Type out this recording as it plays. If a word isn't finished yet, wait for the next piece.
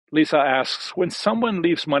Lisa asks, when someone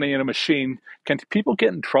leaves money in a machine, can people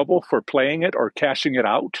get in trouble for playing it or cashing it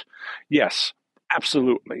out? Yes,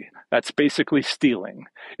 absolutely. That's basically stealing.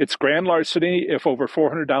 It's grand larceny if over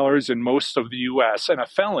 $400 in most of the US and a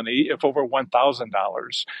felony if over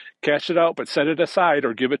 $1,000. Cash it out, but set it aside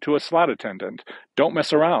or give it to a slot attendant. Don't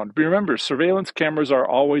mess around. Remember, surveillance cameras are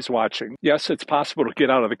always watching. Yes, it's possible to get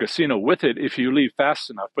out of the casino with it if you leave fast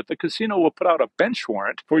enough, but the casino will put out a bench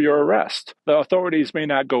warrant for your arrest. The authorities may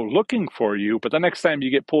not go looking for you, but the next time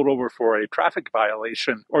you get pulled over for a traffic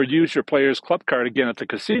violation or use your player's club card again at the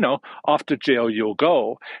casino, off to jail you'll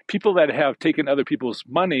go. People that have taken other people's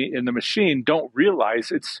money in the machine don't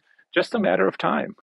realize it's just a matter of time.